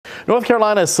North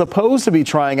Carolina is supposed to be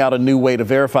trying out a new way to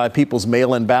verify people's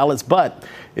mail-in ballots, but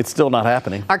it's still not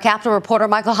happening. Our Capitol reporter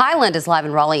Michael Highland is live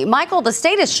in Raleigh. Michael, the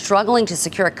state is struggling to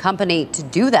secure a company to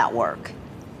do that work.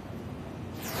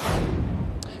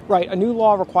 Right. A new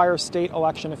law requires state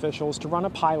election officials to run a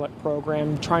pilot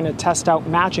program trying to test out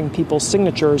matching people's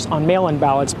signatures on mail-in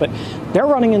ballots, but they're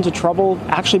running into trouble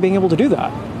actually being able to do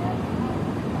that.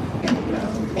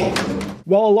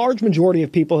 While a large majority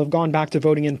of people have gone back to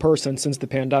voting in person since the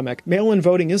pandemic, mail-in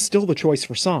voting is still the choice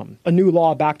for some. A new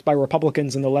law backed by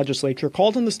Republicans in the legislature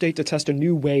called on the state to test a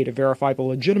new way to verify the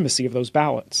legitimacy of those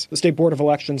ballots. The State Board of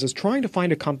Elections is trying to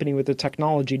find a company with the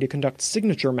technology to conduct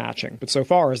signature matching, but so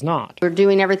far has not. We're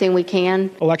doing everything we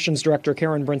can. Elections Director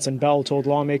Karen Brinson-Bell told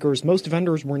lawmakers most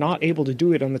vendors were not able to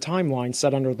do it on the timeline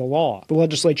set under the law. The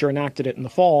legislature enacted it in the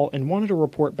fall and wanted a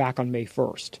report back on May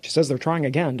 1st. She says they're trying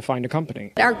again to find a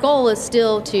company. Our goal is still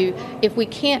to, if we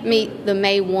can't meet the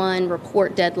May 1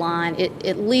 report deadline, it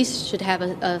at least should have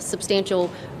a substantial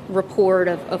report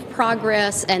of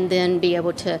progress and then be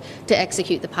able to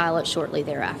execute the pilot shortly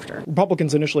thereafter.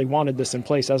 Republicans initially wanted this in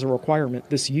place as a requirement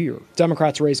this year.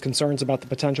 Democrats raised concerns about the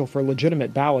potential for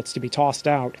legitimate ballots to be tossed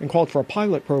out and called for a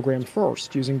pilot program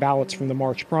first using ballots from the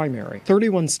March primary.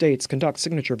 31 states conduct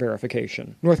signature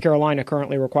verification. North Carolina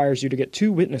currently requires you to get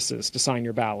 2 witnesses to sign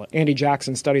your ballot. Andy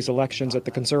Jackson studies elections at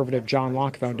the conservative John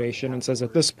Locke Foundation and says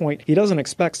at this point he doesn't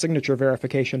expect signature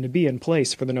verification to be in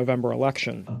place for the November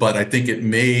election. But I think it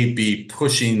may be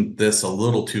pushing this a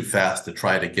little too fast to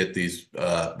try to get these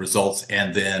results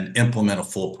and then implement a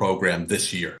full program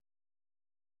this year.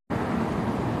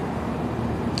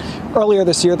 Earlier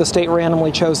this year, the state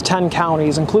randomly chose 10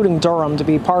 counties, including Durham, to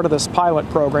be part of this pilot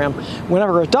program.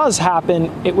 Whenever it does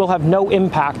happen, it will have no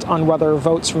impact on whether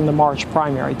votes from the March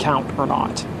primary count or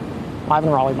not. Live in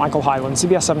Raleigh, Michael Highland,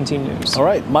 CBS 17 News. All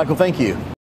right, Michael, thank you.